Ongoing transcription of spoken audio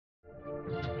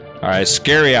All right, it's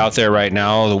scary out there right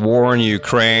now. The war in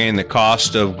Ukraine, the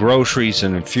cost of groceries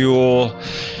and fuel.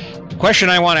 The question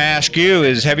I want to ask you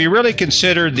is, have you really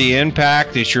considered the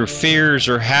impact that your fears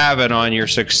are having on your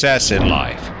success in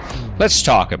life? Let's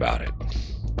talk about it.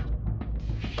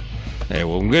 Hey,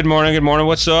 well, good morning.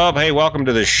 What's up? Hey, welcome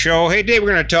to the show. Hey, Dave, we're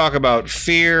going to talk about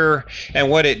fear and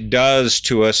what it does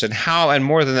to us and how, and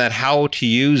more than that, how to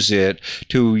use it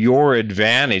to your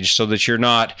advantage so that you're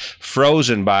not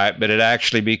frozen by it, but it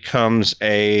actually becomes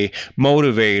a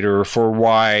motivator for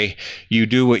why you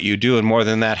do what you do. And more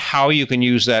than that, how you can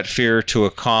use that fear to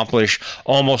accomplish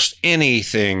almost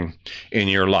anything in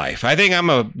your life. I think I'm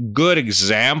a good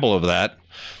example of that.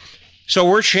 So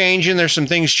we're changing. There's some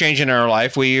things changing in our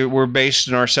life. We're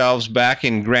basing ourselves back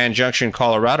in Grand Junction,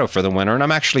 Colorado for the winter, and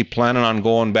I'm actually planning on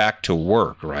going back to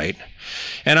work, right?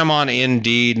 And I'm on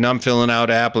Indeed, and I'm filling out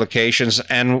applications,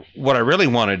 and what I really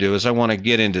want to do is I want to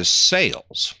get into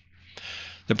sales.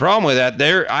 The problem with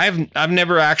that, I've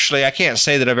never actually, I can't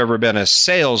say that I've ever been a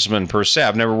salesman per se.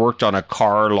 I've never worked on a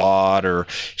car lot or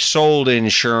sold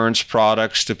insurance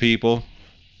products to people.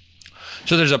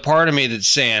 So there's a part of me that's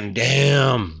saying,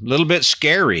 damn, a little bit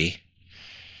scary.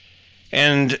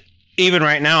 And even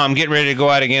right now, I'm getting ready to go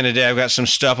out again today. I've got some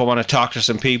stuff. I want to talk to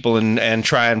some people and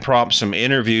try and prompt some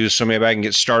interviews so maybe I can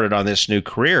get started on this new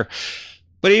career.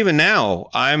 But even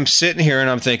now, I'm sitting here and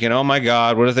I'm thinking, oh my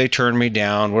God, what if they turn me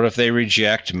down? What if they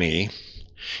reject me?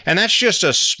 And that's just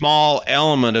a small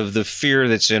element of the fear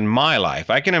that's in my life.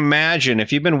 I can imagine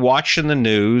if you've been watching the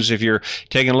news, if you're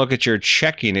taking a look at your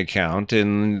checking account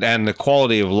and the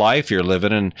quality of life you're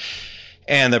living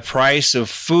and the price of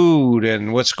food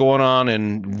and what's going on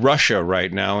in Russia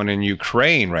right now and in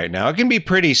Ukraine right now, it can be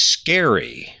pretty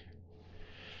scary.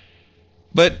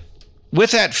 But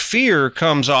with that fear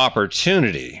comes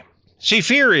opportunity. See,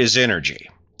 fear is energy.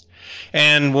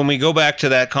 And when we go back to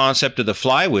that concept of the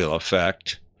flywheel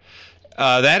effect,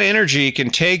 that energy can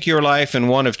take your life in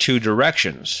one of two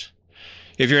directions.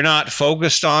 If you're not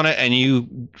focused on it and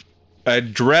you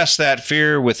address that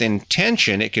fear with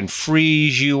intention, it can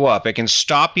freeze you up. It can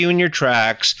stop you in your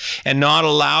tracks and not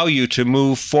allow you to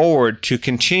move forward, to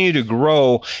continue to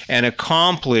grow and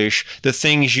accomplish the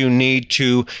things you need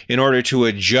to in order to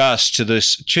adjust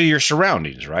to your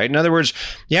surroundings, right? In other words,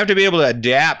 you have to be able to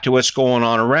adapt to what's going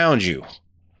on around you.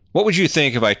 What would you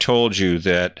think if I told you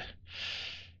that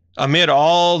amid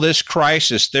all this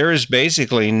crisis, there is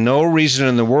basically no reason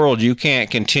in the world you can't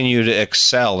continue to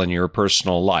excel in your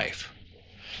personal life?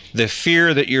 The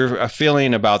fear that you're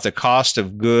feeling about the cost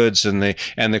of goods and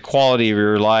the quality of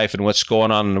your life and what's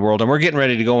going on in the world. And we're getting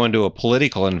ready to go into a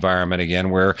political environment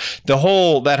again where that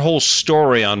whole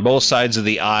story on both sides of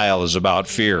the aisle is about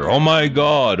fear. Oh my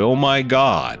God, oh my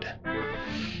God.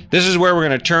 This is where we're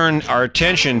going to turn our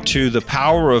attention to the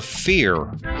power of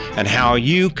fear and how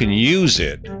you can use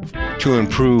it to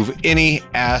improve any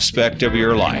aspect of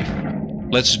your life.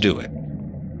 Let's do it.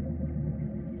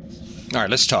 All right,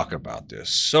 let's talk about this.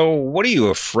 So what are you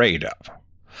afraid of?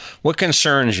 What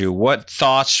concerns you? What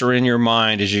thoughts are in your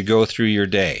mind as you go through your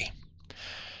day?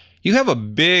 You have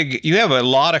a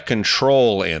lot of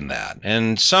control in that.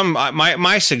 And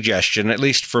my suggestion, at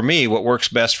least for me, what works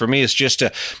best for me is just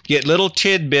to get little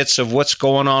tidbits of what's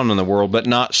going on in the world, but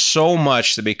not so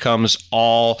much that becomes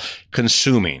all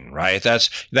consuming, right? That's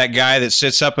that guy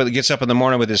that gets up in the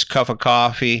morning with his cup of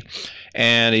coffee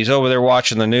and he's over there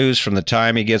watching the news from the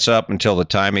time he gets up until the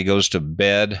time he goes to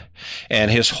bed.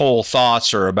 And his whole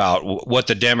thoughts are about what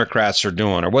the Democrats are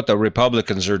doing or what the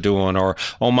Republicans are doing or,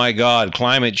 oh my God,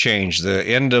 climate change, the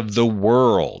end of the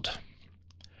world.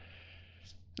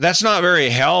 That's not very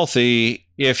healthy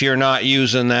if you're not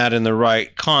using that in the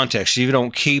right context. You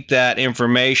don't keep that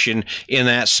information in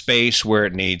that space where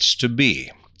it needs to be.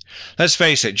 Let's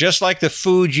face it, just like the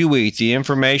food you eat, the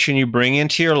information you bring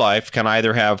into your life can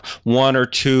either have one or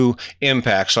two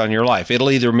impacts on your life. It'll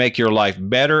either make your life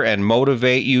better and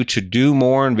motivate you to do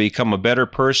more and become a better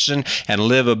person and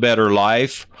live a better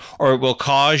life, or it will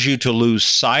cause you to lose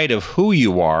sight of who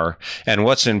you are and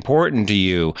what's important to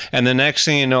you. And the next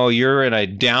thing you know, you're in a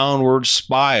downward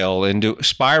spiral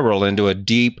into a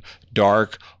deep,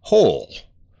 dark hole.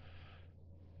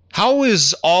 How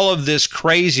is all of this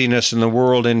craziness in the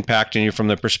world impacting you from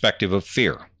the perspective of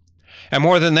fear? And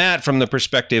more than that, from the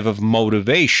perspective of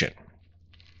motivation.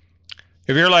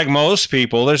 If you're like most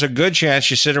people, there's a good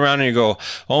chance you sit around and you go,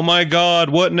 oh my God,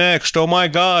 what next? Oh my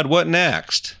God, what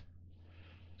next?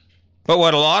 But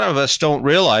what a lot of us don't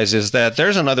realize is that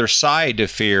there's another side to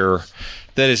fear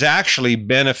that is actually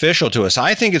beneficial to us.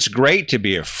 I think it's great to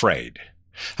be afraid.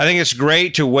 I think it's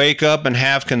great to wake up and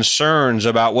have concerns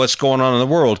about what's going on in the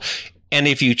world. And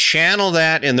if you channel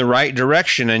that in the right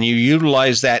direction and you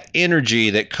utilize that energy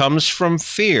that comes from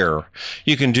fear,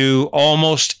 you can do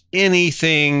almost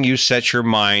anything you set your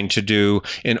mind to do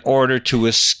in order to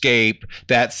escape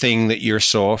that thing that you're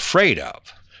so afraid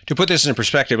of. To put this in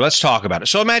perspective, let's talk about it.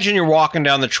 So imagine you're walking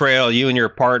down the trail, you and your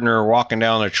partner are walking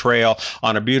down the trail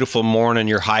on a beautiful morning,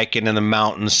 you're hiking in the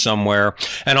mountains somewhere,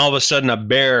 and all of a sudden a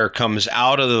bear comes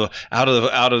out of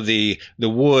the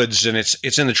woods, and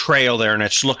it's in the trail there, and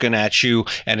it's looking at you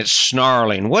and it's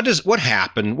snarling. What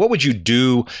happened? What would you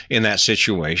do in that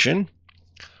situation?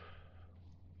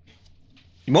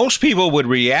 Most people would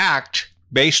react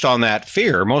based on that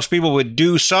fear. Most people would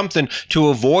do something to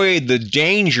avoid the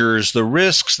dangers, the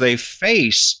risks they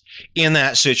face in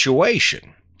that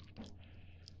situation.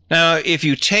 Now, if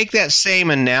you take that same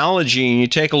analogy and you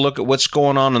take a look at what's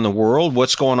going on in the world,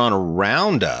 what's going on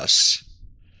around us,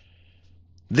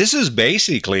 this is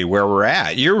basically where we're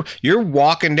at. You're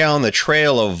walking down the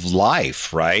trail of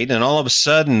life, right? And all of a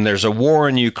sudden there's a war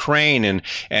in Ukraine,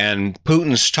 and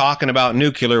Putin's talking about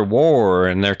nuclear war,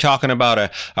 and they're talking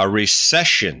about a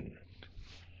recession.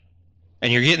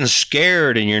 And you're getting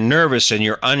scared and you're nervous and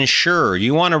you're unsure.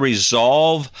 You want to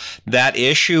resolve that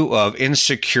issue of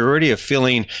insecurity, of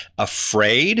feeling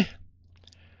afraid.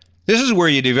 This is where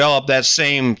you develop that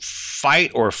same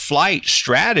fight or flight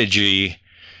strategy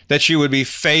that you would be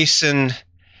facing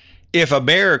if a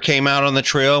bear came out on the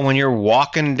trail when you're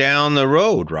walking down the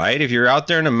road, right? If you're out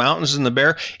there in the mountains and the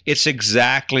bear, it's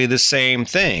exactly the same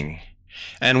thing.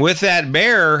 And with that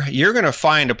bear, you're going to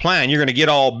find a plan. You're going to get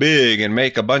all big and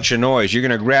make a bunch of noise. You're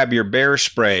going to grab your bear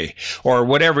spray or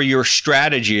whatever your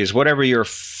strategy is, whatever your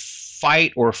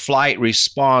fight or flight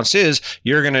response is,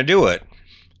 you're going to do it.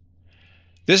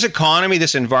 This economy,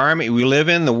 this environment we live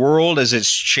in, the world as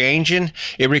it's changing,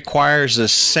 it requires the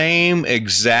same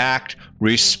exact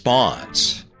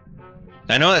response.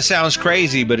 I know that sounds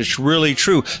crazy, but it's really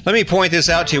true. Let me point this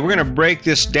out to you. We're going to break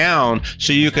this down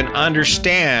so you can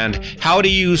understand how to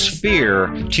use fear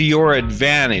to your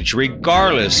advantage,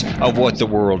 regardless of what the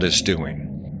world is doing.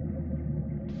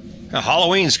 Now,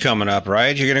 Halloween's coming up,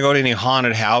 right? You're going to go to any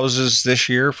haunted houses this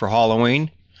year for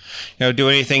Halloween? Do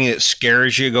anything that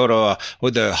scares you. Go to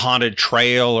with the haunted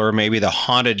trail or maybe the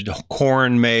haunted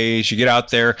corn maze. You get out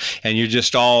there and you're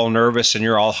just all nervous and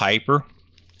you're all hyper.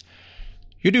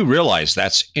 You do realize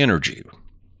that's energy.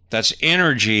 That's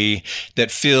energy that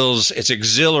feels it's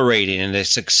exhilarating and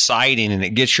it's exciting and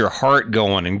it gets your heart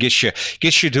going and gets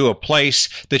you to a place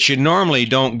that you normally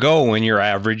don't go in your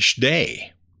average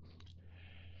day.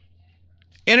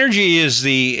 Energy is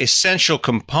the essential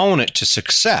component to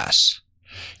success.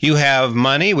 You have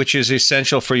money, which is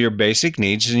essential for your basic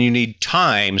needs, and you need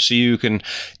time so you can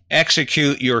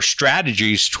execute your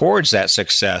strategies towards that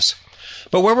success.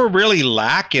 But where we're really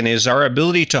lacking is our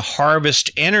ability to harvest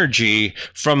energy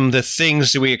from the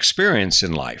things that we experience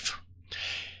in life.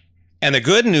 And the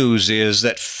good news is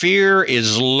that fear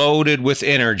is loaded with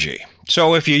energy.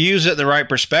 So if you use it in the right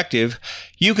perspective,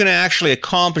 you can actually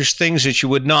accomplish things that you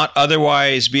would not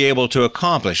otherwise be able to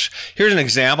accomplish. Here's an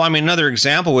example. Another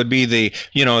example would be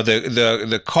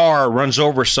the car runs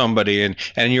over somebody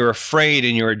and you're afraid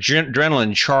and you're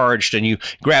adrenaline charged and you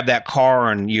grab that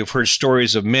car, and you've heard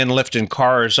stories of men lifting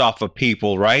cars off of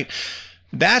people, right?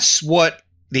 That's what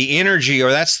the energy,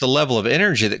 or that's the level of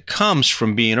energy that comes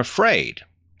from being afraid.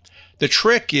 The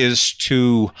trick is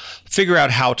to figure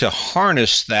out how to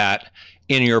harness that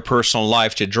in your personal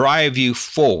life to drive you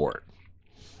forward.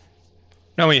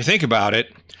 Now, when you think about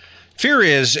it, fear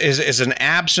is an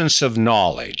absence of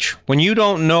knowledge. When you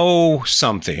don't know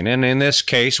something, and in this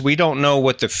case, we don't know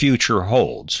what the future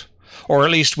holds, or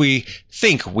at least we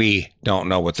think we don't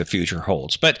know what the future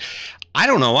holds. But I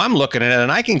don't know. I'm looking at it,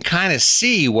 and I can kind of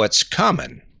see what's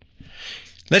coming.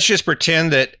 Let's just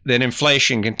pretend that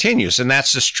inflation continues, and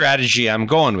that's the strategy I'm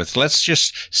going with. Let's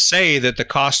just say that the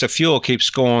cost of fuel keeps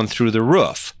going through the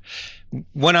roof.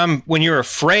 When you're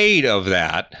afraid of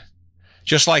that,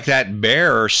 just like that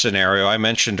bear scenario I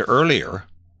mentioned earlier,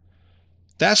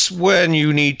 that's when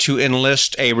you need to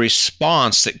enlist a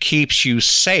response that keeps you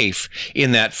safe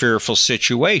in that fearful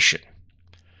situation.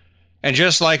 And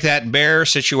just like that bear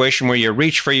situation where you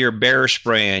reach for your bear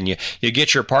spray and you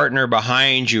get your partner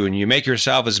behind you and you make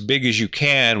yourself as big as you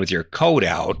can with your coat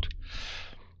out,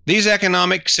 these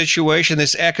economic situations,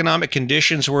 this economic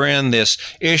conditions we're in, this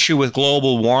issue with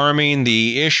global warming,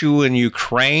 the issue in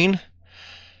Ukraine,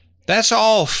 that's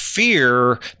all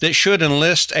fear that should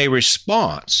enlist a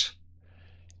response.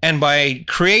 And by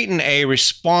creating a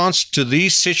response to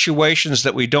these situations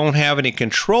that we don't have any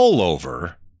control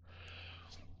over,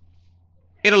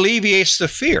 it alleviates the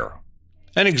fear.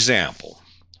 An example.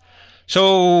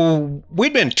 So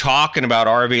we've been talking about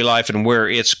RV life and where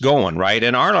it's going, right?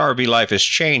 And our RV life is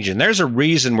changing. There's a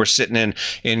reason we're sitting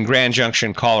in Grand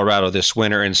Junction, Colorado this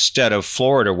winter instead of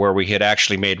Florida, where we had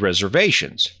actually made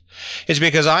reservations. It's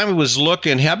because I've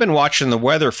been watching the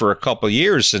weather for a couple of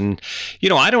years, and,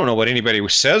 I don't know what anybody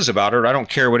says about it. I don't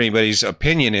care what anybody's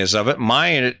opinion is of it.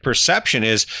 My perception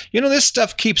is, this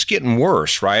stuff keeps getting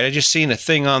worse, right? I just seen a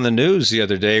thing on the news the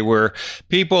other day where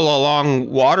people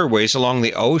along waterways, along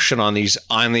the ocean on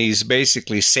these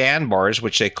basically sandbars,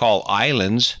 which they call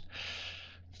islands,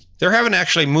 they're having to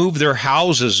actually move their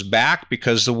houses back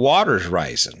because the water's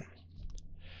rising.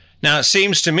 Now, it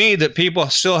seems to me that people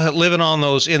still living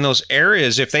in those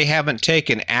areas, if they haven't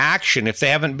taken action, if they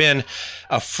haven't been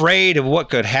afraid of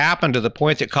what could happen to the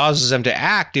point that causes them to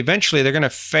act, eventually they're going to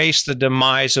face the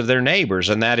demise of their neighbors,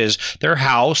 and that is their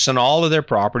house and all of their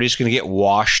property is going to get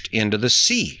washed into the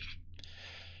sea.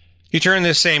 You turn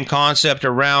this same concept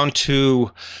around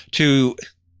to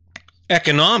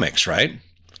economics, right?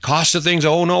 Cost of things,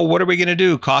 oh no, what are we going to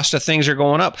do? Cost of things are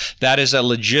going up. That is a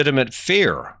legitimate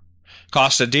fear.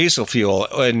 Cost of diesel fuel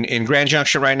in Grand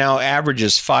Junction right now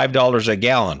averages $5 a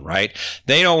gallon, right?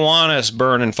 They don't want us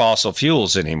burning fossil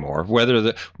fuels anymore,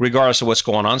 regardless of what's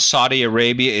going on. Saudi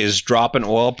Arabia is dropping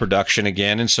oil production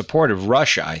again in support of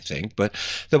Russia, I think. But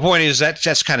the point is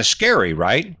that's kind of scary,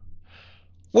 right?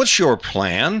 What's your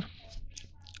plan?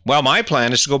 Well, my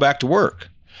plan is to go back to work.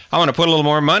 I want to put a little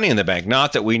more money in the bank.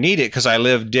 Not that we need it because I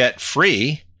live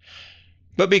debt-free,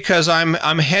 but because I'm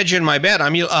hedging my bet.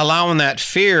 I'm allowing that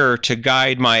fear to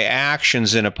guide my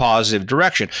actions in a positive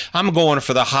direction. I'm going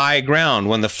for the high ground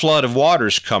when the flood of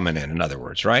water's coming in other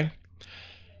words, right?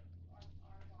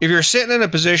 If you're sitting in a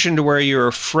position to where you're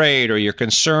afraid or you're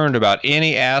concerned about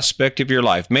any aspect of your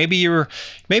life, maybe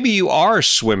you are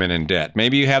swimming in debt.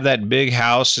 Maybe you have that big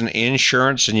house and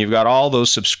insurance and you've got all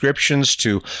those subscriptions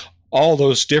to all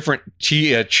those different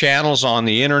channels on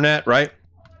the internet, right?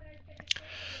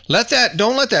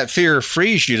 Don't let that fear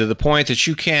freeze you to the point that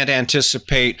you can't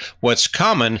anticipate what's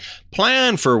coming.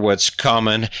 Plan for what's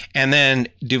coming and then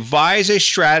devise a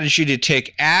strategy to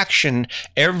take action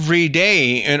every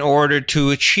day in order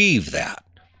to achieve that.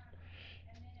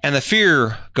 And the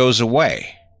fear goes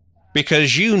away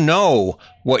because you know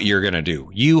what you're going to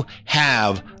do. You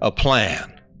have a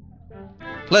plan.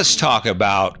 Let's talk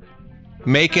about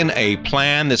making a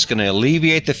plan that's going to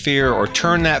alleviate the fear or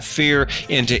turn that fear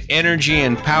into energy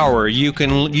and power you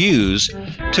can use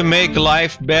to make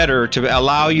life better, to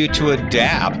allow you to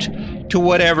adapt to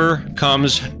whatever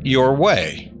comes your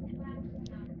way.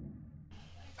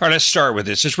 All right, let's start with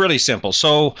this. It's really simple.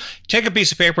 So take a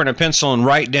piece of paper and a pencil and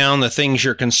write down the things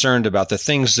you're concerned about, the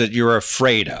things that you're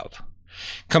afraid of.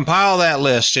 Compile that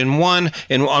list on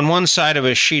one side of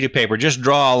a sheet of paper. Just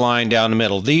draw a line down the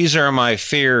middle. These are my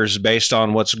fears based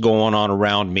on what's going on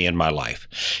around me in my life.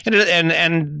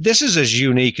 And this is as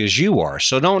unique as you are.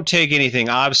 So don't take anything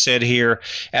I've said here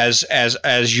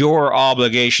as your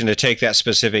obligation to take that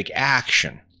specific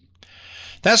action.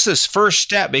 That's this first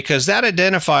step because that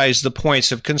identifies the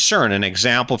points of concern. An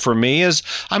example for me is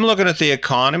I'm looking at the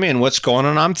economy and what's going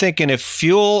on. I'm thinking if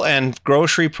fuel and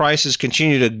grocery prices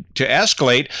continue to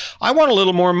escalate, I want a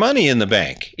little more money in the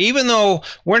bank. Even though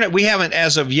we haven't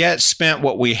as of yet spent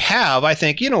what we have, I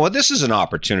think, you know what, this is an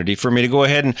opportunity for me to go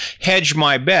ahead and hedge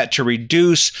my bet to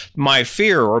reduce my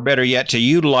fear, or better yet, to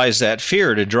utilize that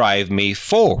fear to drive me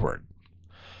forward.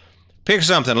 Pick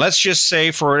something. Let's just say,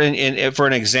 for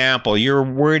an example, you're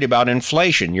worried about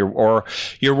inflation, you're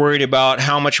worried about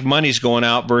how much money's going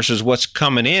out versus what's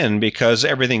coming in because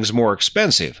everything's more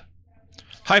expensive.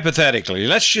 Hypothetically,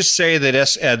 let's just say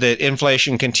that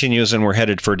inflation continues and we're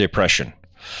headed for depression.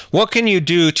 What can you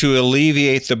do to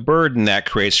alleviate the burden that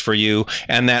creates for you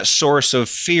and that source of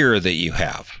fear that you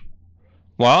have?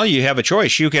 Well, you have a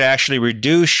choice. You could actually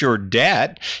reduce your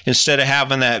debt. Instead of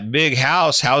having that big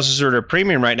house, houses are at a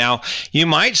premium right now, you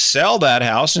might sell that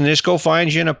house and just go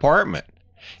find you an apartment.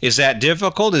 Is that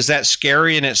difficult? Is that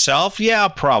scary in itself? Yeah,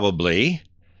 probably.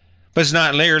 But it's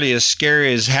not nearly as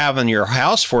scary as having your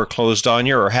house foreclosed on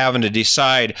you or having to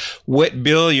decide what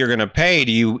bill you're going to pay.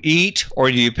 Do you eat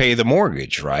or do you pay the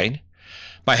mortgage, right?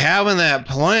 By having that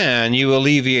plan, you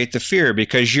alleviate the fear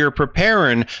because you're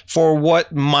preparing for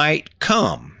what might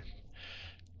come.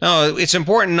 Now, it's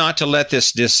important not to let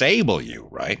this disable you,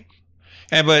 right?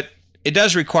 But it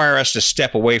does require us to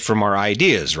step away from our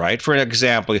ideas, right? For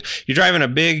example, you're driving a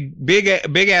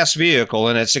big ass vehicle,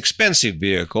 and it's an expensive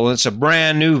vehicle, and it's a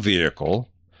brand new vehicle.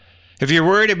 If you're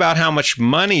worried about how much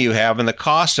money you have and the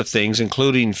cost of things,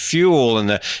 including fuel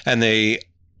and the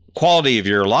quality of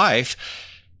your life,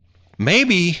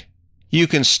 maybe you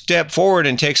can step forward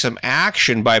and take some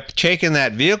action by taking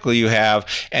that vehicle you have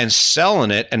and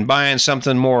selling it and buying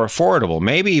something more affordable.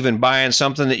 Maybe even buying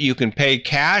something that you can pay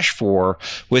cash for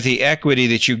with the equity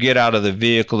that you get out of the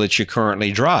vehicle that you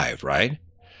currently drive, right?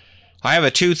 I have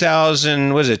a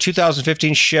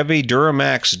 2015 Chevy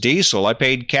Duramax diesel. I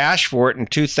paid cash for it in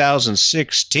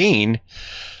 2016.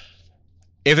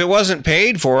 If it wasn't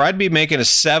paid for, I'd be making a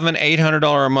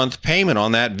 $700-800 a month payment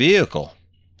on that vehicle.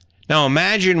 Now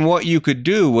imagine what you could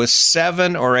do with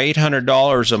 $700 or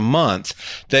 $800 a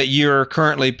month that you're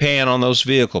currently paying on those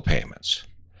vehicle payments.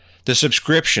 The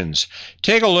subscriptions.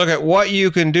 Take a look at what you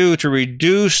can do to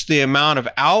reduce the amount of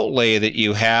outlay that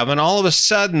you have, and all of a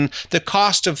sudden the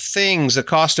cost of things, the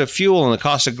cost of fuel, and the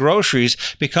cost of groceries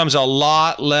becomes a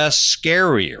lot less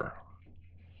scarier.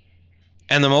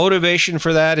 And the motivation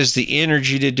for that is the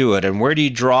energy to do it. And where do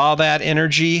you draw that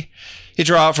energy? You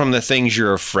draw it from the things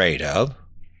you're afraid of.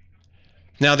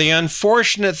 Now, the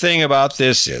unfortunate thing about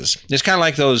this is, it's kind of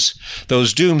like those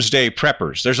doomsday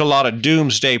preppers. There's a lot of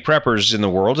doomsday preppers in the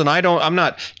world, and I'm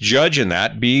not judging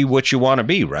that. Be what you want to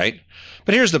be, right?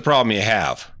 But here's the problem you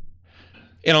have.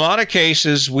 In a lot of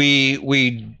cases, we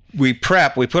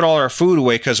prep, we put all our food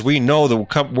away because we know the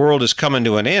world is coming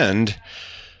to an end.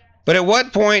 But at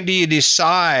what point do you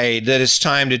decide that it's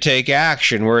time to take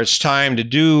action, where it's time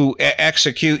to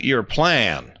execute your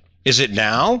plan? Is it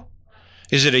now?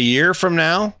 Is it a year from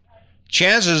now?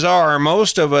 Chances are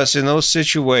most of us in those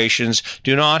situations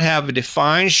do not have a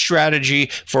defined strategy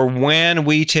for when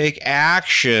we take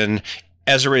action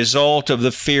as a result of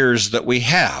the fears that we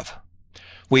have.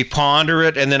 We ponder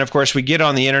it, and then, of course, we get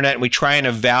on the internet and we try and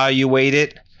evaluate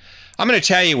it. I'm going to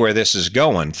tell you where this is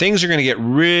going. Things are going to get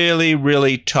really,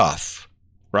 really tough.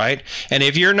 Right? And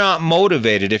if you're not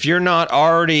motivated, if you're not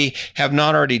already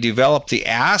developed the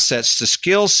assets, the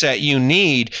skill set you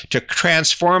need to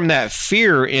transform that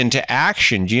fear into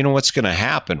action, do you know what's going to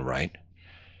happen, right?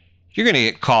 You're going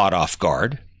to get caught off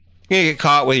guard. You're going to get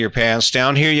caught with your pants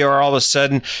down. Here you are, all of a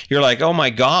sudden, you're like, oh my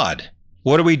God,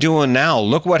 what are we doing now?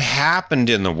 Look what happened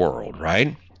in the world,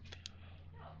 right?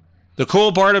 The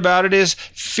cool part about it is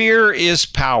fear is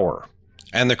power.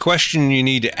 And the question you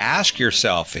need to ask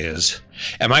yourself is,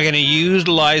 am I going to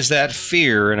utilize that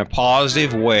fear in a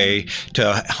positive way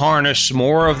to harness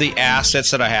more of the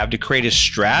assets that I have to create a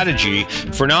strategy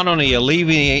for not only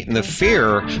alleviating the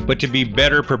fear, but to be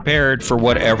better prepared for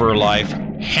whatever life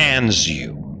hands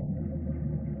you?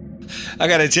 I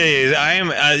got to tell you,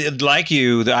 like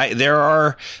you. There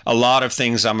are a lot of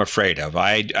things I'm afraid of.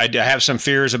 I have some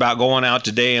fears about going out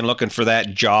today and looking for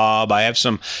that job. I have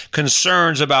some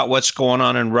concerns about what's going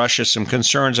on in Russia, some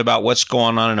concerns about what's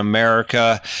going on in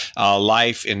America,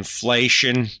 life,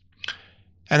 inflation.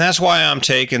 And that's why I'm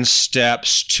taking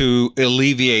steps to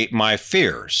alleviate my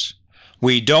fears.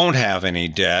 We don't have any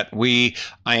debt. I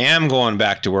am going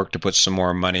back to work to put some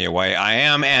more money away. I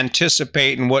am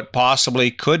anticipating what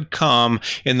possibly could come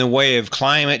in the way of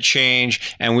climate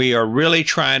change, and we are really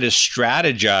trying to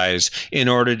strategize in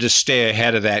order to stay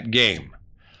ahead of that game.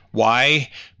 Why?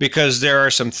 Because there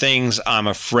are some things I'm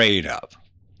afraid of.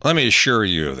 Let me assure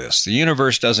you of this. The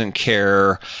universe doesn't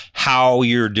care how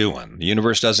you're doing. The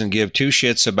universe doesn't give two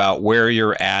shits about where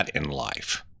you're at in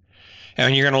life.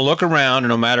 And you're going to look around, and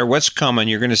no matter what's coming,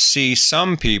 you're going to see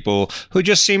some people who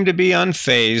just seem to be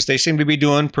unfazed. They seem to be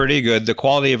doing pretty good. The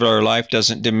quality of their life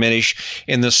doesn't diminish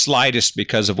in the slightest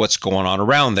because of what's going on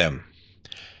around them.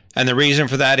 And the reason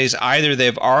for that is either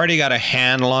they've already got a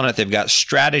handle on it, they've got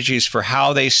strategies for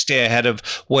how they stay ahead of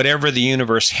whatever the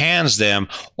universe hands them,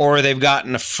 or they've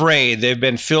gotten afraid, they've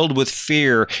been filled with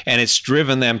fear, and it's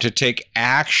driven them to take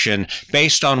action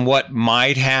based on what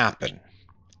might happen.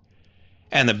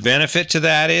 And the benefit to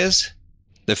that is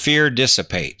the fear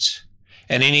dissipates.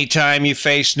 And anytime you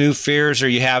face new fears or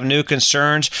you have new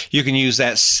concerns, you can use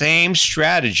that same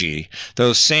strategy,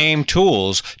 those same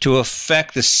tools to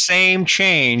affect the same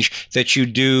change that you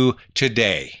do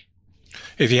today.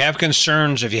 If you have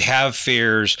concerns, if you have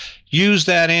fears, use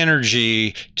that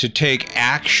energy to take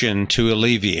action to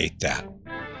alleviate that.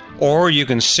 Or you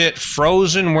can sit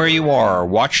frozen where you are,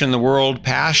 watching the world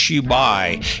pass you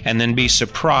by, and then be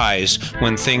surprised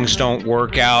when things don't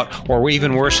work out, or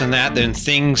even worse than that, then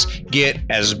things get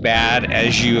as bad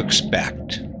as you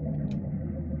expect.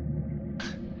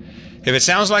 If it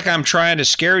sounds like I'm trying to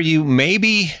scare you,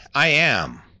 maybe I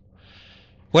am.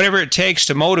 whatever it takes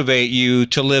to motivate you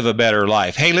to live a better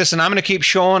life. Hey, listen, I'm going to keep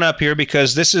showing up here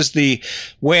because this is the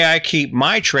way I keep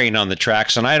my train on the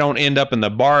tracks, and I don't end up in the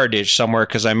bar ditch somewhere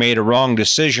because I made a wrong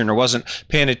decision or wasn't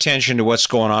paying attention to what's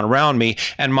going on around me.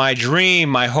 And my dream,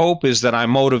 my hope is that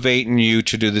I'm motivating you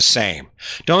to do the same.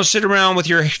 Don't sit around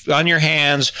with on your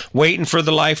hands waiting for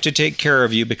the life to take care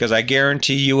of you, because I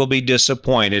guarantee you will be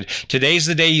disappointed. Today's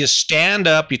the day you stand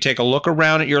up, you take a look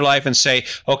around at your life and say,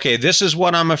 okay, this is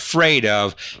what I'm afraid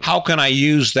of. How can I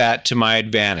use that to my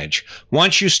advantage?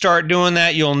 Once you start doing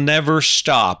that, you'll never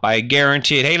stop. I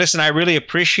guarantee it. Hey, listen, I really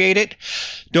appreciate it.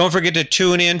 Don't forget to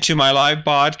tune in to my live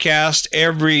podcast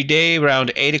every day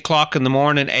around 8 o'clock in the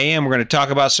morning a.m. We're going to talk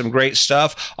about some great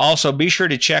stuff. Also, be sure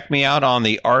to check me out on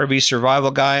the RV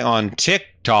Survival Guy on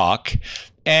TikTok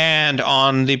and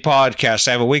on the podcast.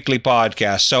 I have a weekly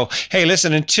podcast. So, hey,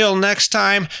 listen, until next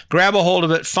time, grab a hold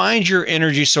of it. Find your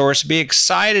energy source. Be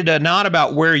excited not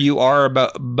about where you are,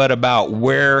 but about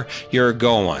where you're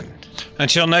going.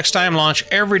 Until next time, launch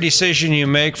every decision you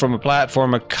make from a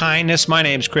platform of kindness. My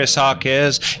name's Chris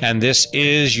Hawkes, and this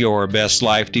is Your Best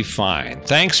Life Defined.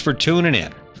 Thanks for tuning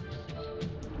in.